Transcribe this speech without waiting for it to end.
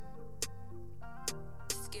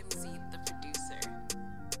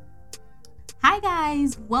Hi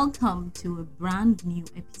guys, welcome to a brand new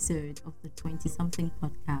episode of the 20 something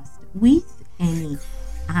podcast with Annie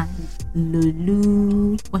and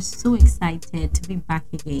Lulu. We're so excited to be back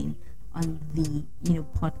again on the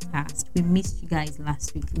podcast. We missed you guys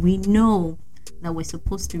last week. We know that we're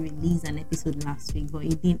supposed to release an episode last week, but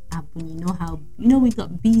it didn't happen. You know how we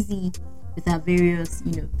got busy with our various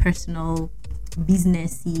personal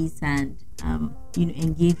businesses and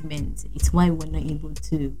engagements. It's why we're not able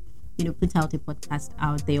to put out a podcast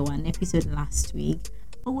out there or an episode last week.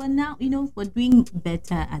 But we're now, we're doing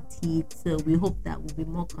better at it. So we hope that we'll be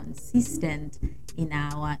more consistent in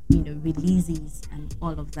our, releases and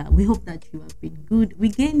all of that. We hope that you have been good. We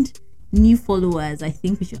gained new followers. I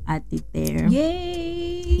think we should add it there.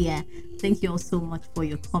 Yay! Yeah. Thank you all so much for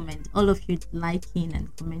your comment. All of you liking and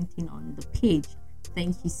commenting on the page.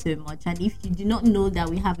 Thank you so much. And if you do not know that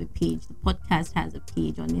we have a page, the podcast has a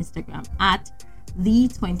page on Instagram at the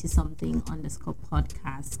 20 something _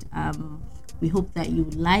 podcast. We hope that you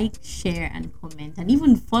like, share, and comment, and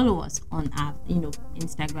even follow us on our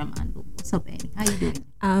Instagram handle. What's up, Annie? How you doing?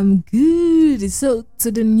 I'm good. So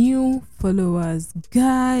to the new followers,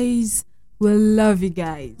 guys, we love you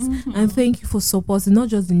guys, and thank you for supporting not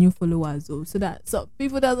just the new followers though, so that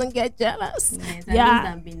people doesn't get jealous. Yes, and those that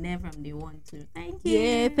have been there from day one too. Thank you.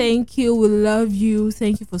 Yeah, thank you. We love you.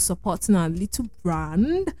 Thank you for supporting our little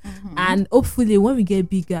brand. And hopefully when we get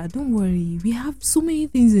bigger, don't worry, we have so many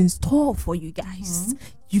things in store for you guys.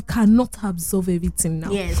 You cannot absorb everything now.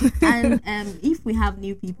 Yes, and if we have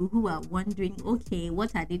new people who are wondering, okay,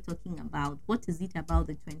 what are they talking about? What is it about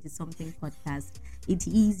the 20 something podcast? It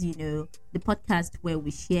is, the podcast where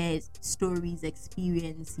we share stories,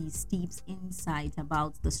 experiences, tips, insight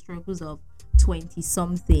about the struggles of 20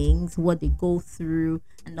 somethings, what they go through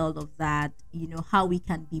and all of that, how we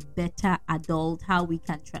can be better adult, how we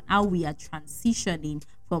are transitioning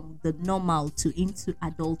from the normal to into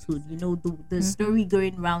adulthood. The story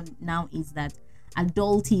going around now is that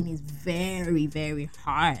adulting is very, very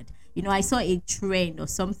hard. I saw a trend or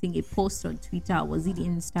something, a post on Twitter, was it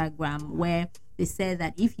Instagram, where they said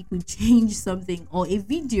that if you could change something, or a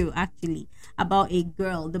video actually about a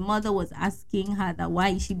girl, the mother was asking her that why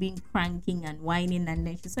is she being cranking and whining, and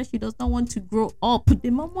then she said she does not want to grow up. The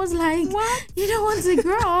mom was like, what? You don't want to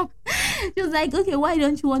grow up? She was like, okay, why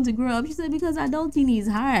don't you want to grow up? She said, because adulting is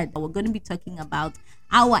hard. We're going to be talking about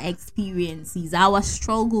our experiences, our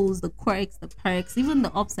struggles, the quirks, the perks, even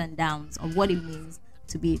the ups and downs of what it means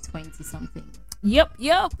to be a 20 something. Yep.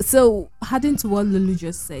 So adding to what Lulu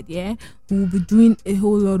just said, we'll be doing a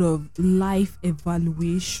whole lot of life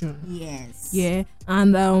evaluation. Yes. Yeah.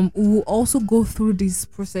 And we'll also go through this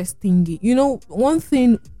process thingy. One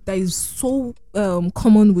thing that is so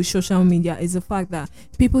common with social media is the fact that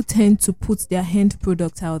people tend to put their end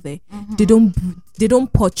product out there. They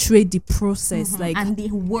don't portray the process, and the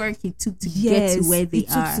work it took to get to where they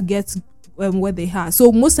are. To get where they are.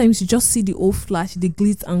 So most times you just see the old flash, the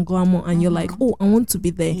glitz and glamour, and you're like, oh, I want to be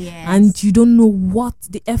there. Yes. And you don't know what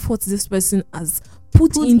the effort this person has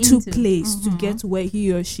put into place to get where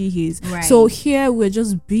he or she is. Right. So here we're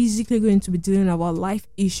just basically going to be dealing about life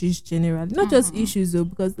issues generally, not just issues though,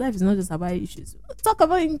 because life is not just about issues. We'll talk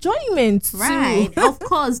about enjoyment, right? too. Of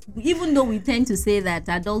course, even though we tend to say that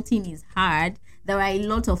adulting is hard, there are a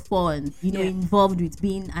lot of fun, involved with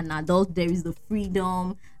being an adult. There is the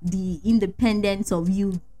freedom, the independence of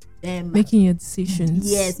you making your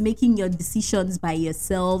decisions. Yes, making your decisions by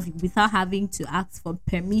yourself without having to ask for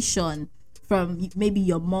permission from maybe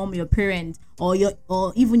your mom, your parent, or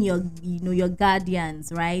even your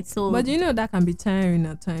guardians, right? So, but that can be tiring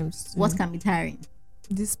at times too. What can be tiring?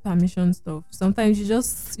 This permission stuff. Sometimes you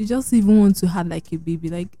just even want to have like a baby,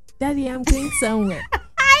 like, Daddy, I'm going somewhere.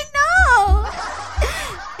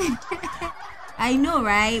 I know,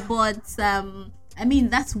 right? But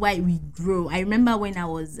that's why we grow. I remember when I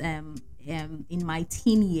was in my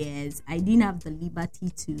teen years, I didn't have the liberty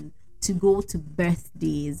to go to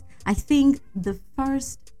birthdays. I think the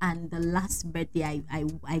first and the last birthday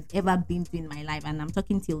I've ever been to in my life, and I'm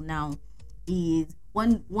talking till now, is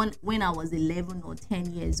one when I was 11 or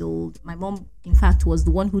 10 years old. My mom, in fact, was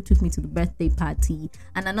the one who took me to the birthday party,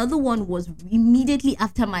 and another one was immediately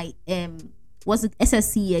after my was it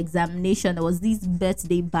SSC examination. There was this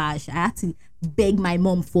birthday bash. I had to beg my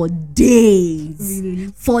mom for days,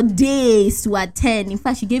 to attend. In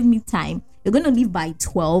fact, she gave me time. You're going to leave by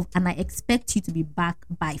 12 and I expect you to be back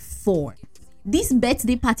by 4. this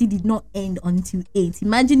birthday party did not end until 8.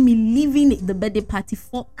 Imagine me leaving the birthday party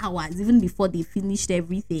 4 hours even before they finished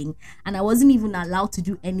everything, and I wasn't even allowed to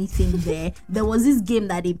do anything there. There was this game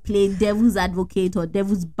that they played, Devil's Advocate or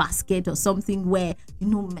Devil's Basket or something, where, you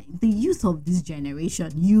know, the youth of this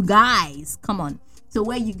generation, you guys, come on. So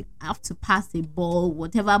where you have to pass a ball,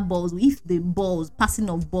 whatever balls, if the passing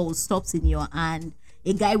of balls stops in your hand,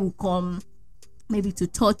 a guy will come maybe to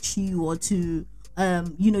touch you or to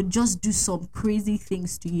just do some crazy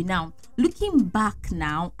things to you. Now, looking back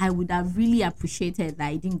now, I would have really appreciated that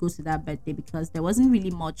I didn't go to that birthday, because there wasn't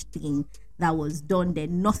really much thing that was done there,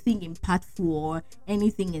 nothing impactful or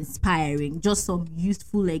anything inspiring, just some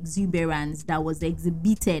youthful exuberance that was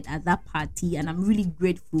exhibited at that party. And I'm really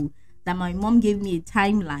grateful that my mom gave me a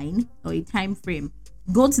timeline or a time frame.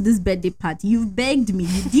 Go to this birthday party. You've begged me.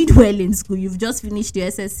 You did well in school. You've just finished your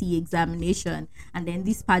SSC examination, and then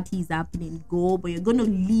this party is happening. Go, but you're going to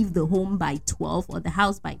leave the home by 12 or the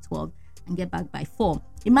house by 12 and get back by 4.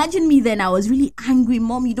 Imagine me then. I was really angry.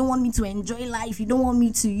 Mom, you don't want me to enjoy life. You don't want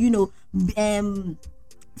me to,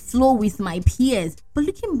 flow with my peers. But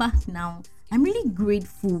looking back now, I'm really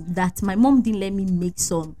grateful that my mom didn't let me make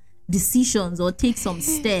some decisions or take some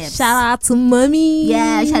steps. Shout out to mommy.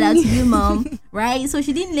 Yeah, shout out to you, mom. Right? So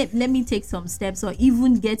she didn't let me take some steps or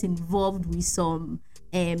even get involved with some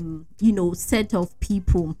set of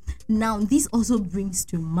people. Now, this also brings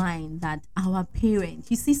to mind that our parents,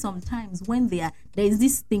 you see, sometimes when there is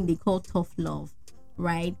this thing they call tough love,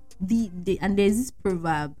 right? And there's this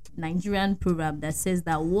proverb, Nigerian proverb, that says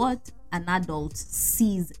that what an adult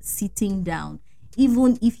sees sitting down,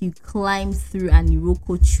 even if you climb through an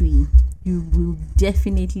Iroko tree, you will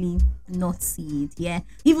definitely not see it. Yeah,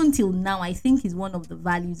 even till now, I think is one of the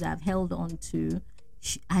values I've held on to.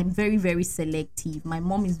 I'm very, very selective. My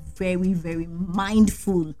mom is very, very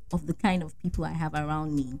mindful of the kind of people I have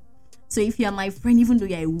around me. So if you are my friend, even though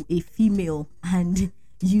you're a female and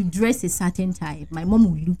you dress a certain type, my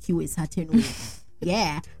mom will look you a certain way.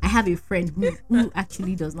 Yeah, I have a friend who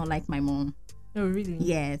actually does not like my mom. Oh, really?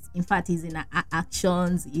 Yes. In fact, he's in her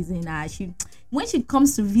actions. When she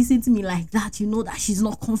comes to visit me like that, you know that she's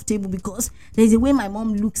not comfortable, because there's a way my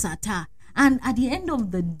mom looks at her. And at the end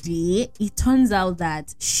of the day, it turns out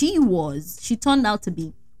that she turned out to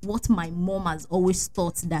be what my mom has always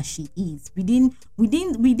thought that she is. We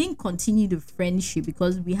didn't continue the friendship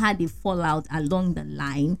because we had a fallout along the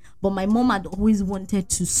line. But my mom had always wanted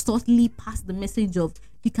to subtly pass the message of,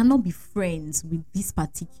 you cannot be friends with this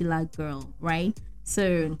particular girl, right?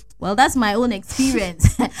 So, well, that's my own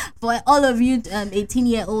experience. For all of you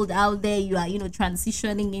 18-year-old out there, you are,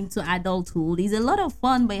 transitioning into adulthood. It's a lot of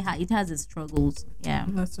fun, but it has its struggles. Yeah.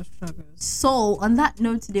 Lots of struggles. So, on that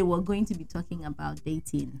note, today we're going to be talking about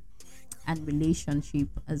dating and relationship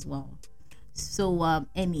as well. So,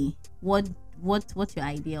 Annie, what's your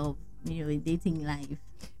idea of, a dating life?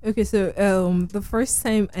 Okay, so the first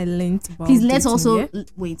time I learned about Please, let's dating,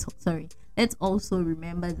 let's also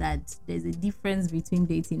remember that there's a difference between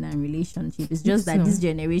dating and relationship. It's just that this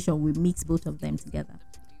generation will mix both of them together.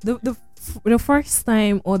 The first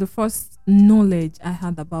time, or the first knowledge I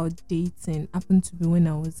had about dating happened to be when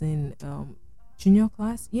I was in junior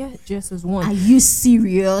class. Yeah, JSS1. Are you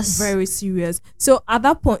serious? Very serious. So at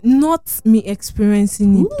that point, not me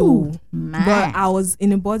experiencing it though, man. but I was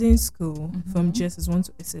in a boarding school from JSS1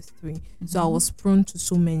 to SS3. So I was prone to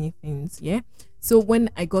so many things. Yeah. So when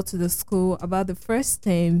I got to the school, about the first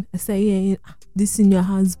time, I said, yeah, this senior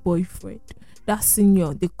has boyfriend. That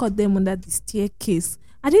senior, they caught them under the staircase.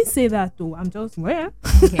 I didn't say that though. I'm just,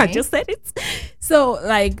 okay. I just said it. So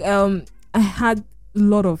I had a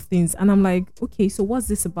lot of things, and I'm like, okay, so what's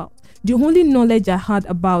this about? The only knowledge I had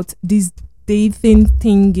about this dating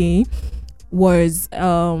thingy was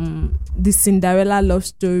the Cinderella love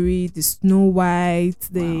story, the Snow White,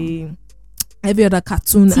 every other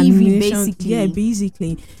cartoon TV, animation, basically.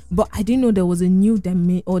 Basically. But I didn't know there was a new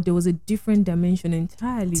there was a different dimension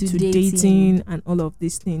entirely to dating and all of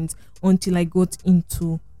these things until I got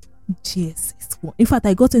into JSS1. In fact,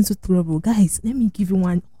 I got into trouble, guys. Let me give you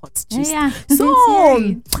one hot gist. Yeah.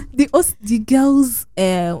 So the girls,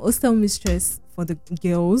 hostel mistress for the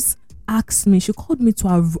girls asked me. She called me to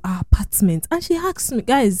our apartment, and she asked me,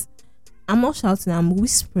 guys, I'm not shouting, I'm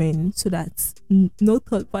whispering so that no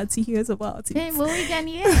third party hears about it. Hey, well, we can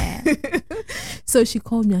hear. So she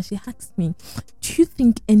called me and she asked me, do you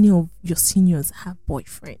think any of your seniors have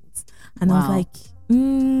boyfriends? And I was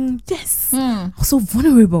like, yes. I was so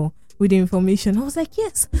vulnerable with the information. I was like,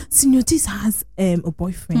 yes, Senior this has a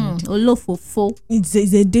boyfriend. Olofofo. It's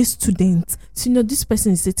a day student. Senior, this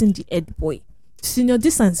person is dating the head boy. senior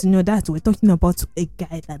this and senior that were talking about a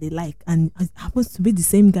guy that they like, and it happens to be the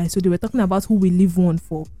same guy. So they were talking about who will leave one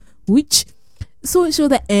for which. So she was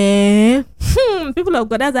like, people of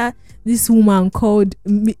God, that's this woman called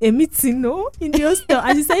a meeting, no, in the hostel,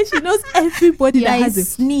 and she said she knows everybody that has a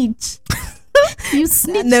snitch. You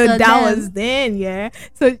snitched. No, that them. was then, yeah.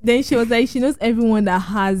 So then she was like, she knows everyone that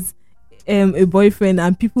has a boyfriend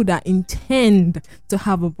and people that intend to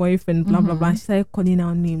have a boyfriend, blah blah blah. She started calling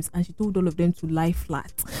out names and she told all of them to lie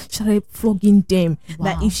flat. She started flogging them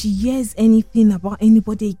that if she hears anything about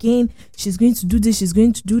anybody again, she's going to do this, she's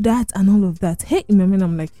going to do that, and all of that. Hey, in my mind,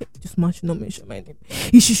 I'm like, hey, this man should not mention my name.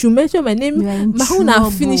 If she should mention my name, my own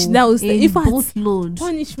have finished. That was if I punishment,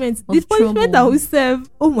 the punishment I will serve.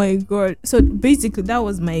 Oh my god! So basically, that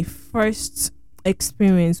was my first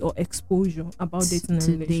experience or exposure about dating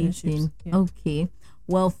and relationships. Yeah. Okay,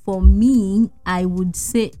 well, for me, I would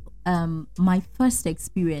say my first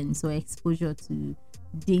experience or exposure to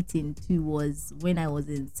dating too was when I was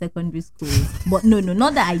in secondary school. But no,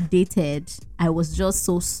 not that I dated. I was just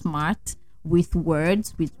so smart with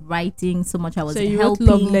words, with writing so much. I was helping. Wrote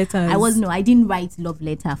love letters. I didn't write love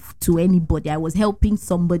letter to anybody. I was helping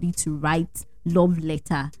somebody to write love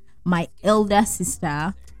letter. My elder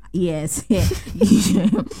sister, yes,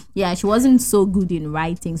 yeah, she wasn't so good in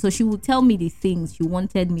writing, so she would tell me the things she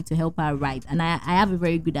wanted me to help her write, and I have a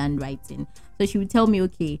very good handwriting. So she would tell me,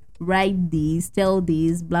 okay, write this, tell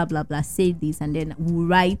this, blah blah blah, say this, and then we'll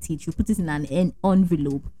write it. She'll put it in an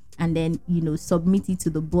envelope, and then submit it to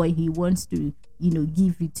the boy he wants to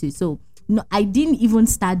give it to. So no, I didn't even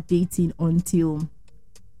start dating until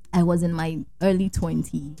I was in my early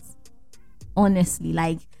 20s, honestly,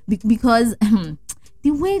 like because the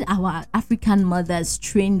way our African mothers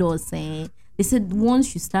trained us, they said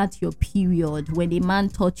once you start your period, when a man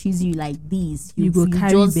touches you like this, you go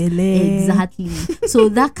carry belly. Exactly. So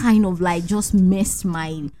that kind of like just messed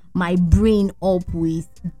my brain up with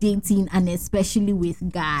dating, and especially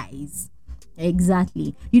with guys.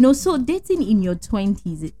 Exactly. So dating in your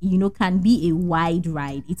 20s, can be a wide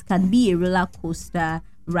ride. It can be a roller coaster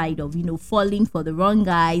ride of, falling for the wrong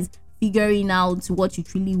guys, figuring out what you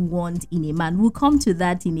truly want in a man. We'll come to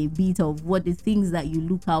that in a bit of what the things that you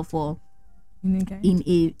look out for in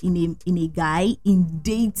a guy in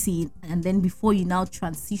dating, and then before you now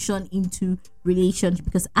transition into relationship,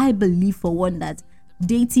 because I believe for one that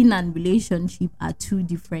dating and relationship are two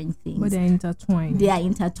different things, but they're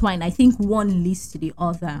intertwined. I think one leads to the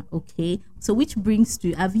other. Okay, so which brings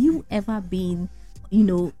to, have you ever been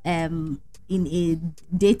in a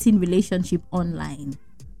dating relationship online,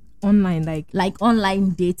 like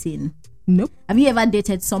online dating? Nope. Have you ever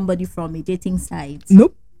dated somebody from a dating site?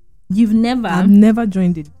 Nope. You've never? I've never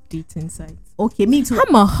joined a dating site. Okay, me too.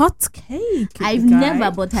 I'm a hot cake. I've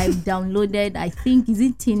never, but I've downloaded, I think, is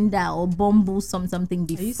it Tinder or Bumble something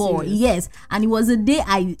before? Yes, and it was a day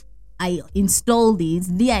I installed it.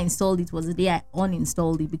 The day I installed it was the day I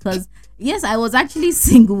uninstalled it, because yes, I was actually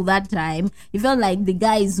single that time. It felt like the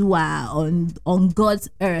guys who are on God's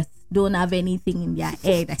earth don't have anything in their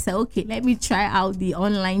head. I said, okay, let me try out the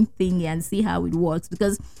online thing and see how it works,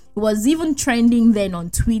 because it was even trending then on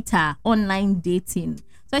Twitter, online dating.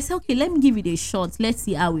 So I said, okay, let me give it a shot. Let's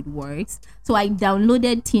see how it works. So I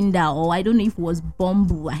downloaded Tinder, or I don't know if it was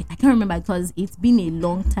Bumble. I can't remember, because it's been a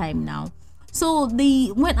long time now. So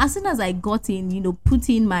as soon as I got in, put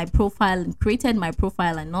in my profile and created my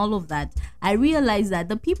profile and all of that, I realized that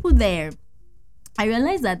the people there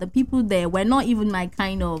were not even my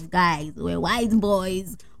kind of guys. They were white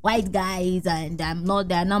boys, white guys, and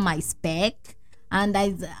they're not my spec. And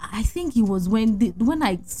I think it was when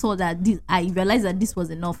I saw that I realized that this was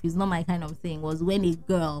enough. It's not my kind of thing. Was when a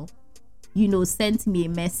girl, sent me a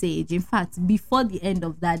message. In fact, before the end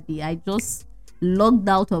of that day, I just logged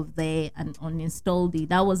out of there and uninstalled it.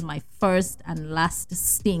 That was my first and last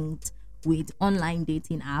stint with online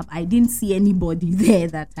dating app. I didn't see anybody there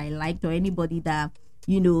that I liked, or anybody that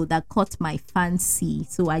that caught my fancy,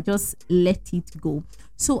 so I just let it go.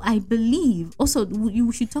 So I believe also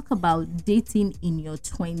you should talk about dating in your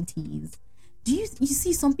 20s. Do you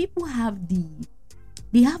see some people have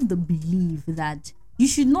the belief that you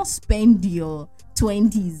should not spend your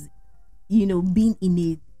 20s being in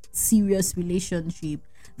a serious relationship,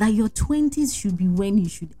 that your 20s should be when you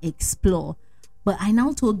should explore. But I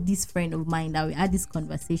now told this friend of mine that we had this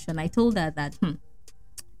conversation. I told her that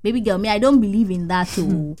baby girl, I don't believe in that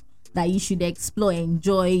too. That you should explore,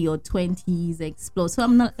 enjoy your 20s, explore. So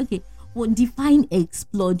I'm not, okay, what define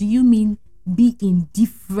explore? Do you mean be in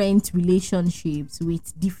different relationships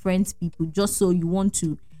with different people just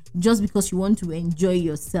because you want to enjoy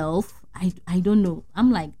yourself? I don't know. I'm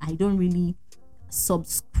like, I don't really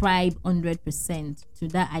subscribe 100% to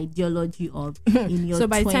that ideology of in your So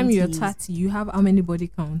by the time you're 20s. 30, you have how many body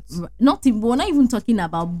counts? We're not even talking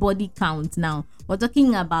about body count now. We're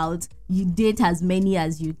talking about you date as many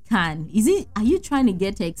as you can. Are you trying to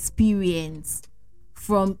get experience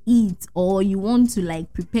from it, or you want to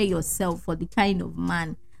like prepare yourself for the kind of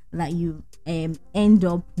man that you end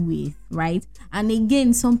up with, right? And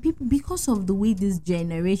again, some people, because of the way this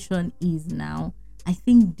generation is now, I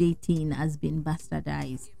think dating has been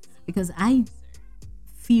bastardized, because I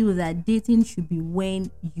feel that dating should be when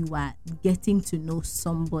you are getting to know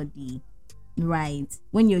somebody, right?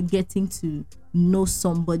 When you're getting to know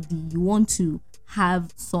somebody, you want to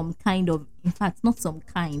have some kind of, in fact, not some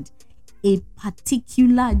kind, a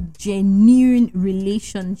particular genuine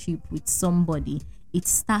relationship with somebody. It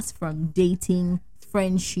starts from dating,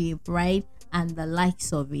 friendship, right? And the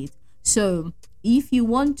likes of it. So if you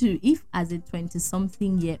want to, if as a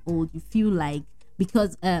 20-something-year-old you feel like,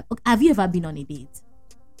 because have you ever been on a date?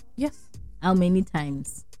 Yes. How many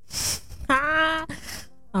times? How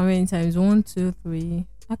many times? 1, 2, 3.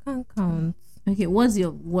 I can't count. Okay, what's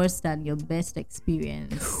your worst and your best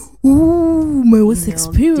experience? Ooh, my worst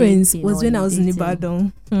experience dating was when I was in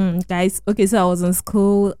dating. Ibadan. Guys, okay, so I was in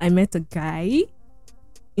school. I met a guy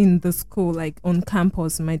in the school, like on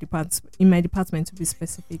campus in my department to be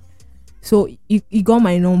specific. So he got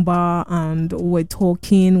my number and we're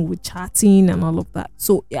talking, we're chatting and all of that.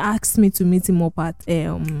 So he asked me to meet him up at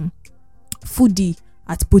Foodie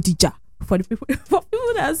at Bodija. For people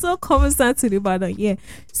that are so conversant to the Ibadan, yeah.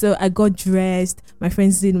 So I got dressed, my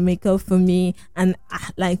friends did makeup for me, and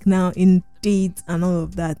like now in dates and all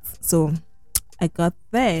of that. So I got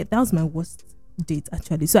there. That was my worst date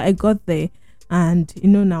actually. So I got there, and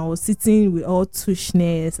now I was sitting with all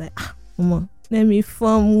tushness, like mama, let me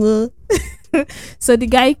form. So the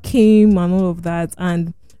guy came and all of that,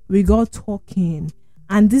 and we got talking,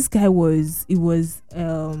 and this guy was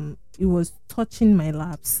touching my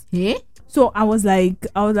laps. Yeah. So I was like,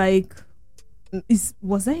 was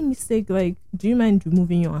that a mistake? Like, do you mind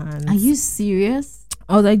removing your hands? Are you serious?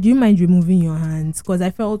 I was like, do you mind removing your hands? Because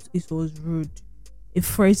I felt it was rude. A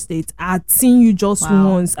first date, I'd seen you just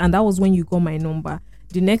once, and that was when you got my number.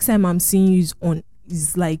 The next time I'm seeing you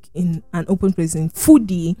is like in an open place, in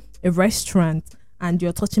Foodie, a restaurant, and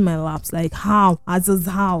you're touching my laps. Like, how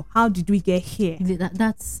did we get here?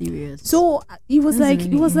 That's serious. So it was That's like,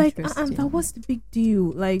 really that was the big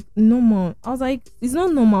deal. Like, normal. I was like, it's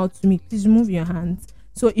not normal to me. Please remove your hands.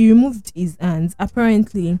 So he removed his hands.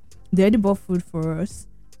 Apparently, they already bought food for us,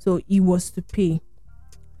 so he was to pay.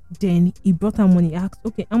 Then he brought her money. Asked,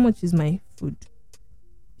 okay, how much is my food?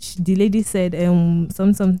 The lady said,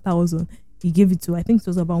 some thousand. He gave it to her. I think it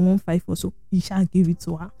was about 1.5 or so. He shall give it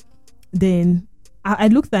to her. Then I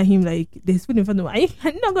looked at him like, there's food in front of me.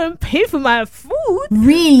 Are you not going to pay for my food?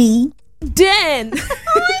 Really? Then,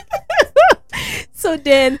 so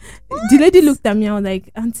then the lady looked at me. I was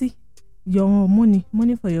like, auntie, your money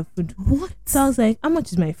for your food. What? So I was like, how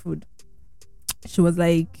much is my food? She was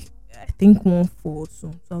like, I think 1.4 or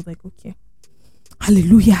so. So I was like, okay.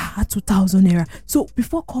 Hallelujah, at 2,000 naira. So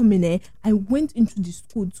before coming I went into the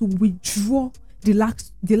school to withdraw the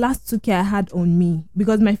last 2K I had on me,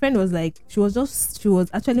 because my friend was like, she was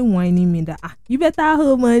actually whining me that you better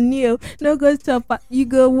have money, no go chop, you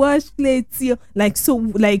go wash plates, like, so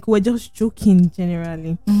like we're just joking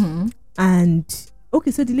generally. Mm-hmm. And okay,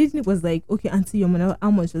 so the lady was like, okay, auntie, your money, how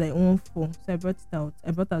much? Like 1.4. So I brought it out. I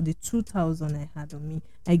brought out the 2,000 I had on me.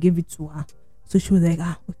 I gave it to her. So she was like,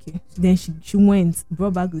 okay. Then she went,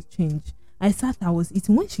 brought back the change. I was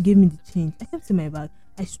eating. When she gave me the change, I kept in my bag.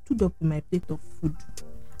 I stood up with my plate of food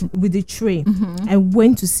with the tray. Mm-hmm. I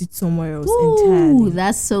went to sit somewhere else Ooh, entirely.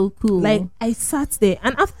 that's so cool. Like, I sat there,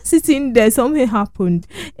 and after sitting there, something happened.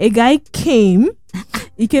 A guy came.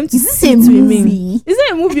 He came to sit with me. Is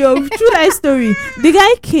it a movie or true life story? The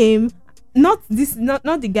guy came. Not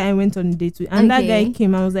the guy I went on a date with. And that guy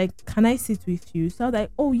came. I was like, can I sit with you? So I was like,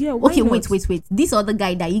 oh yeah, why okay, not? wait. This other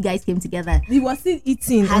guy that you guys came together, He was still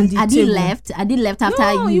eating on the had table. he left after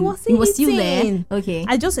No, you? he was still there. eating. Okay.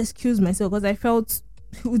 I just excused myself because I felt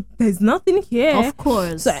there's nothing here. Of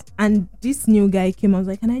course. So and this new guy came. I was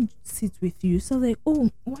like, can I sit with you? So I was like, oh,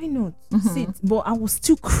 why not sit? But I was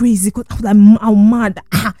still crazy because I was like, I'm mad.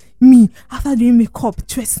 Me after doing makeup,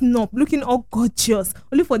 dressing up, looking all gorgeous,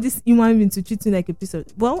 only for this human being to treat me like a piece of.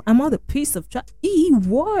 Well, I'm not a piece of trash. He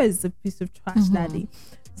was a piece of trash that day.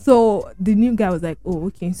 So the new guy was like, oh,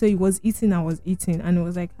 okay. So he was eating, I was eating, and it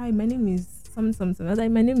was like, hi, my name is something. I was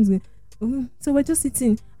like, my name is. So we're just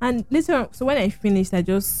sitting, and later on, so when I finished, I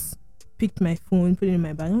just picked my phone, put it in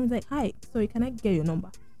my bag, and I was like, hi, sorry, can I get your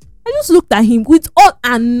number? I just looked at him with all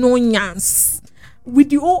annoyance. with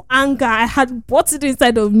the whole anger I had brought it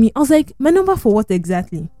inside of me. I was like, my number for what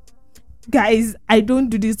exactly? Guys, I don't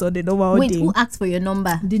do this on the normal Wait, day. who asked for your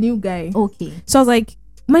number? The new guy. Okay. So I was like,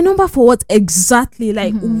 my number for what exactly?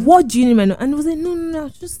 Like, what do you need my number? And he was like, no, I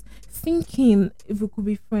was just thinking if we could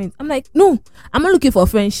be friends. I'm like, no, I'm not looking for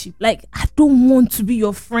friendship. Like, I don't want to be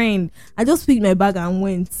your friend. I just picked my bag and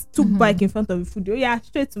went, took bike in front of the food. Yeah,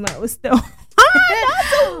 straight to my hostel.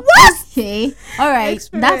 Okay, all right.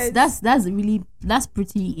 Experience. That's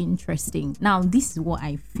pretty interesting. Now, this is what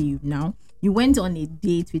I feel. Now, you went on a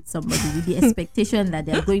date with somebody with the expectation that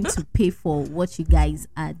they're going to pay for what you guys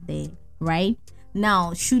are there, right?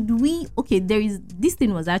 Now, should we? Okay, this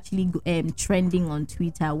thing was actually trending on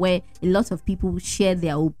Twitter where a lot of people share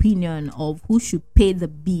their opinion of who should pay the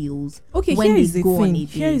bills. Okay, when here they is the go on a thing. date.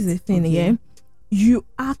 Here is the thing. Okay. Yeah, you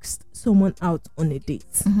asked someone out on a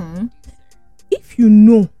date. If you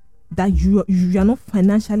know that you are not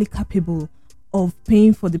financially capable of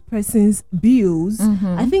paying for the person's bills,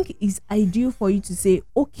 I think it's ideal for you to say,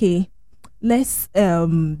 okay, let's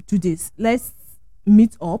do this. Let's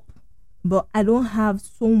meet up, but I don't have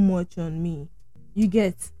so much on me. You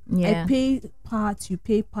get? Yeah. I pay part, you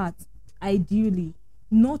pay part. Ideally,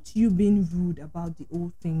 not you being rude about the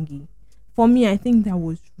whole thingy. For me, I think that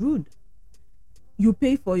was rude. You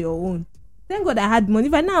pay for your own. Thank God I had money.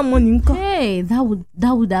 If I now have money, Hey, that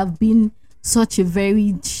would have been such a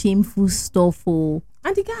very shameful stuff. Oh,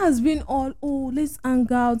 and the guy has been all, oh, let's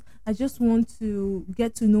hang out. I just want to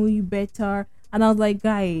get to know you better. And I was like,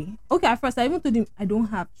 guy, okay, at first I even told him I don't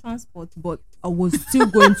have transport, but I was still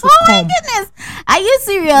going to oh come. my goodness, are you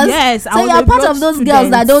serious? Yes, So I was you're a part broke of those student. girls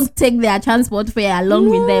that don't take their transport fare along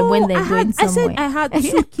with them when they're going I somewhere. said I had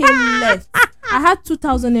 2K left. I had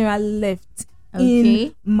 2,000 naira left Okay.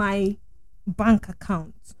 in my bank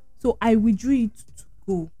account. So I withdrew it to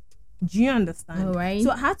go. Do you understand? All right. So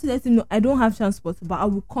I had to let him know I don't have transport, but I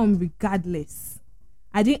will come regardless.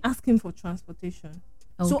 I didn't ask him for transportation.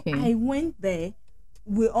 So Okay. I went there.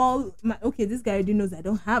 This guy already knows I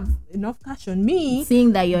don't have enough cash on me.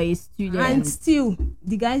 Seeing that you're a student. And still,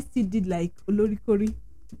 the guy still did like Olorikori.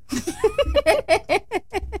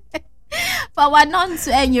 For our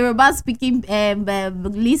non-Yoruba speaking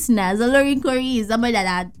listeners, Olorikori is somebody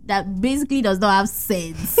that basically does not have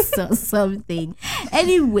sense or something.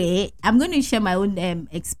 Anyway, I'm going to share my own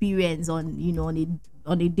experience on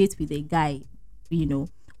a date with a guy,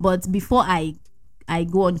 But before I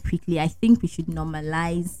go on quickly, I think we should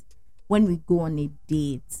normalize when we go on a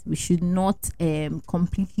date. We should not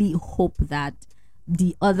completely hope that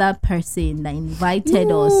the other person that invited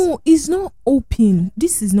us. No, it's not open.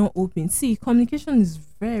 This is not open. See, communication is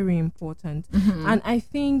very important. And I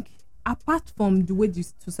think apart from the way the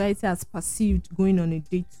society has perceived going on a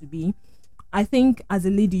date to be, I think as a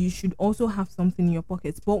lady, you should also have something in your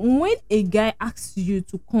pockets. But when a guy asks you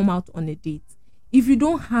to come out on a date, if you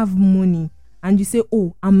don't have money and you say,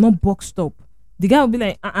 oh, I'm not boxed up, the guy will be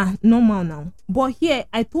like, normal now. But here,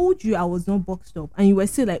 I told you I was not boxed up. And you were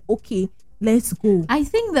still like, okay, let's go. I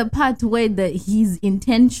think the part where his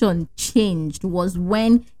intention changed was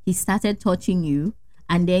when he started touching you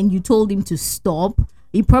and then you told him to stop.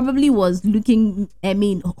 He probably was hoping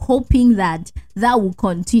that will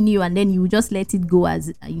continue and then you just let it go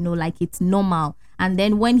as, like it's normal. And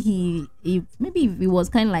then when he was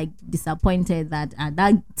kind of like disappointed that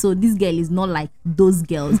so this girl is not like those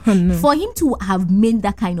girls. No. For him to have made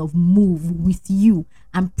that kind of move with you,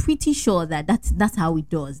 I'm pretty sure that's how he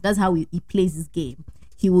does. That's how he plays his game.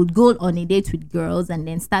 He would go on a date with girls and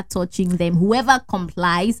then start touching them. Whoever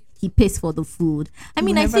complies, he pays for the food. I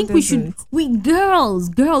mean, Whoever I think we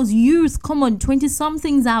girls, youths, come on,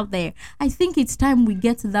 20-somethings out there. I think it's time we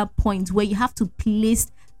get to that point where you have to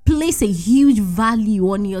place a huge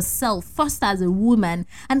value on yourself first as a woman,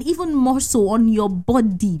 and even more so on your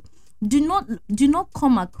body. Do not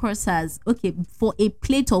come across as, okay, for a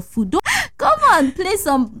plate of food. Come on, place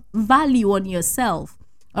some value on yourself.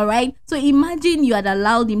 All right. So imagine you had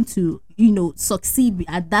allowed him to, succeed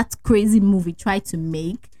at that crazy move he tried to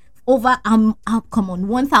make over come on,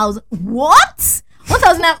 1,000. What?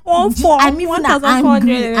 1,000. I'm even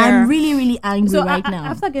angry. I'm really, really angry right now.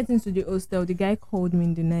 After getting to the hostel, the guy called me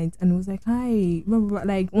in the night and was like, hi, blah, blah,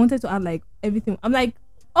 blah, like wanted to add like everything. I'm like,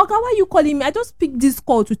 okay, why are you calling me? I just picked this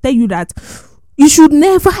call to tell you that you should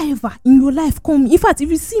never ever in your life come. In fact, if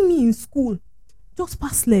you see me in school, just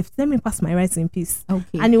pass left. Let me pass my rights in peace.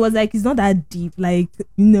 Okay. And it was like, it's not that deep. Like,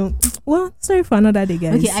 well, sorry for another day,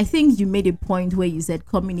 guys. Okay, I think you made a point where you said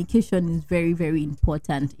communication is very, very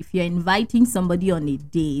important. If you're inviting somebody on a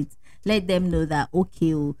date, let them know that,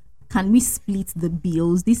 okay, can we split the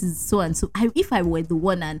bills? This is so and so. If I were the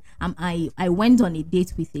one and I went on a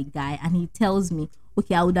date with a guy and he tells me,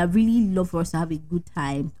 okay, I would have really loved for us to have a good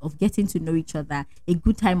time of getting to know each other, a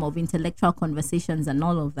good time of intellectual conversations and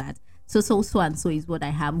all of that. So and so is what I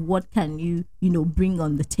have. What can you bring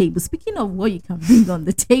on the table? Speaking of what you can bring on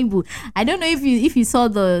the table, I don't know if you saw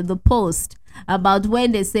the post about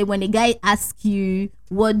when they say when a guy asks you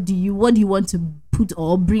what do you want to put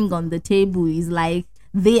or bring on the table, is like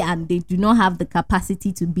they do not have the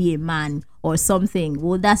capacity to be a man or something.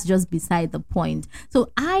 Well, that's just beside the point.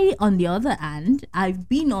 So I, on the other hand, I've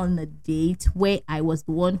been on a date where I was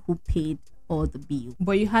the one who paid all the bill.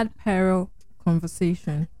 But you had parallel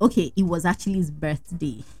conversation. Okay, it was actually his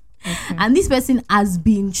birthday. Okay. And this person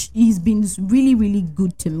he's been really, really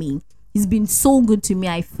good to me. He's been so good to me.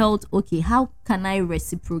 I felt, okay, how can I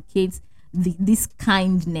reciprocate this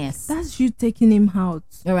kindness? That's you taking him out.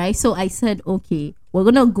 All right. So I said, okay, we're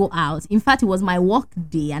going to go out. In fact, it was my work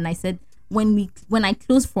day. And I said, when I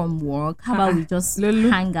close from work, how about we just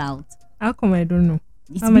hang out? How come I don't know?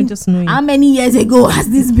 How am I just knowing? How many years ago has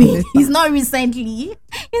this been? It's not recently.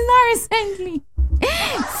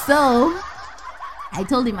 So I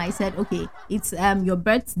told him, I said, okay, it's your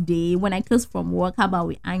birthday. When I close from work, how about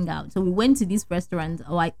we hang out? So we went to this restaurant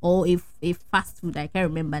or a fast food. I can't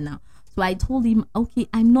remember now. So I told him, okay,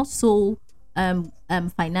 I'm not so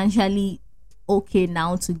financially okay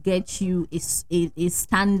now to get you a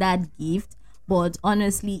standard gift. But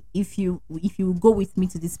honestly, if you go with me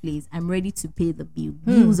to this place, I'm ready to pay the bill.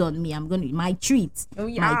 Bills on me. I'm going to my treat. Oh,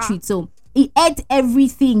 yeah. My treat. So he ate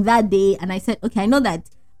everything that day. And I said, okay, I know that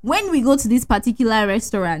when we go to this particular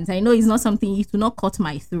restaurant, I know it's not something you do not cut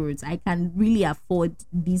my throat. I can really afford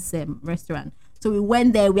this restaurant. So we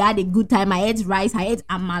went there. We had a good time. I ate rice. I ate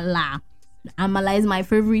amala. Amala is my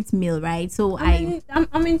favorite meal, right? So how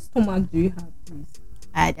many stomach do you have, please?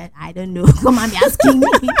 I don't know. Come on, be asking me.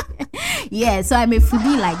 Yeah, so I'm a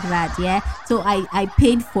foodie like that. Yeah, so I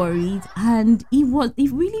paid for it, and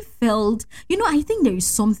it really felt. I think there is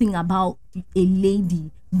something about a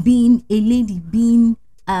lady being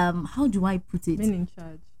how do I put it? Being in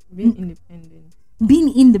charge,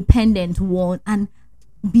 being independent, one, and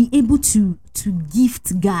be able to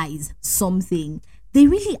gift guys something. They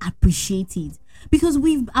really appreciate it because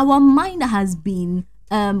our mind has been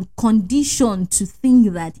conditioned to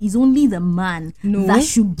think that it's only the man that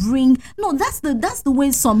should bring. No, that's the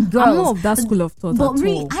way some girls. I'm not of that school of thought. But at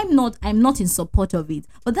really, all. I'm not in support of it.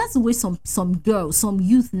 But that's the way some girls, some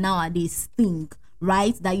youth nowadays think.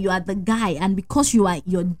 Right, that you are the guy, and because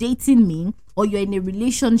you're dating me or you're in a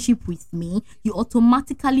relationship with me, you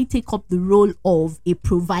automatically take up the role of a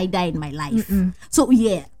provider in my life. So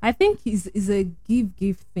yeah, I think it's a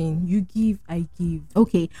give thing. You give, I give.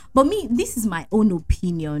 Okay, but me, this is my own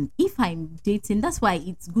opinion. If I'm dating, that's why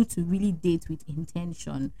it's good to really date with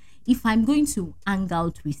intention. If I'm going to hang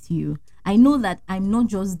out with you, I know that I'm not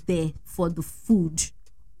just there for the food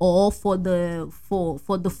or for the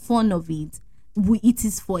fun of it. It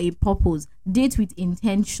is for a purpose. Date with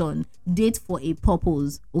intention. Date for a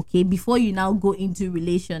purpose. Okay, before you now go into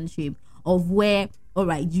relationship of where, all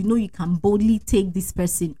right, you can boldly take this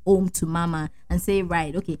person home to mama and say,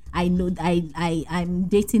 right, okay, I know I'm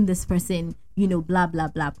dating this person, blah blah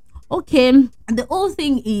blah. Okay, the whole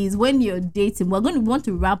thing is when you're dating, we want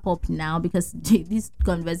to wrap up now because this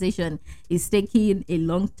conversation is taking a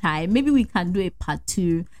long time. Maybe we can do a part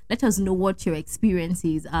 2. Let us know what your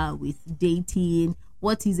experiences are with dating.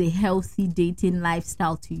 What is a healthy dating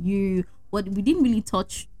lifestyle to you? What we didn't really talk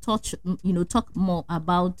more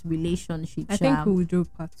about relationships. I think we will do a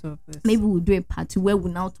part 2 of this. Maybe we'll do a part 2 where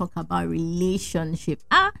we'll now talk about relationship.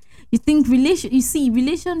 You think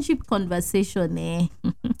relationship conversation,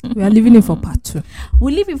 We are leaving it for part 2.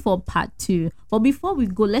 We'll leave it for part 2. But before we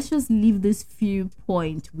go, let's just leave this few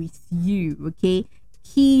points with you, okay?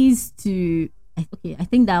 Keys to I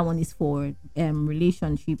think that one is for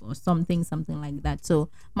relationship or something like that. So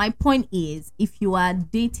my point is, if you are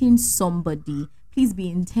dating somebody, please be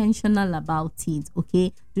intentional about it,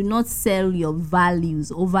 okay? Do not sell your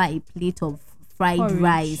values over a plate of fried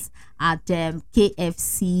rice at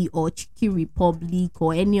KFC or Chicken Republic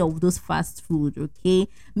or any of those fast food, okay?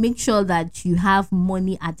 Make sure that you have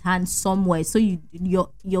money at hand somewhere so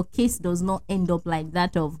your case does not end up like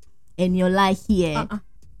that of Eniola here.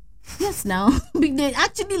 Yes, now they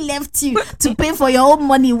actually left you to pay for your own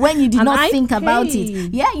money when you did not think about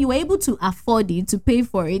it. Yeah, you were able to afford it, to pay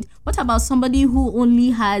for it. What about somebody who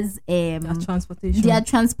only has their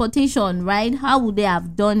transportation, right? How would they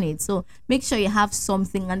have done it? So make sure you have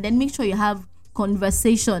something, and then make sure you have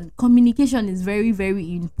conversation. Communication is very,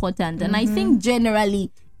 very important. And I think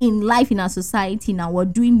generally in life, in our society now, we're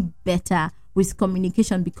doing better with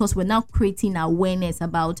communication because we're now creating awareness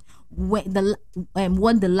about what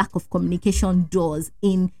the lack of communication does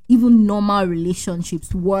in even normal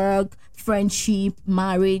relationships, work, friendship,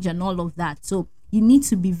 marriage, and all of that. So you need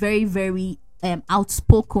to be very, very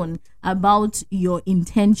outspoken about your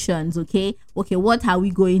intentions. Okay, what are we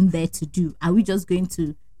going there to do? Are we just going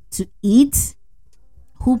to eat?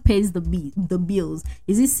 Who pays the bills?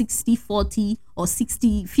 Is it 60-40 or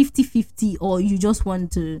 50-50, or you just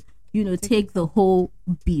want to take the whole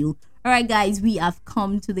bill? All right, guys, we have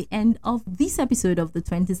come to the end of this episode of the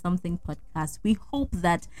 20 something podcast. We hope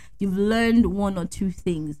that you've learned one or two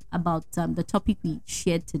things about the topic we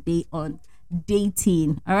shared today on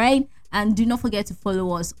dating. All right, and do not forget to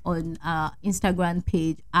follow us on our Instagram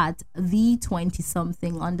page at the 20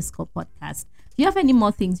 something _ podcast. Do you have any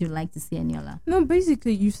more things you'd like to say, Eniola? No,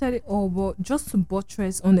 basically you said it all, but just to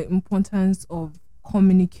buttress on the importance of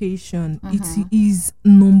communication, it is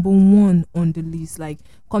number one on the list. Like,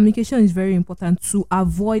 communication is very important to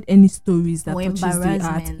avoid any stories that touches the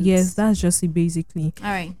art. Yes, that's just it basically.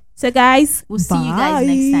 All right, so guys, we'll see you guys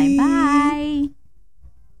next time. Bye.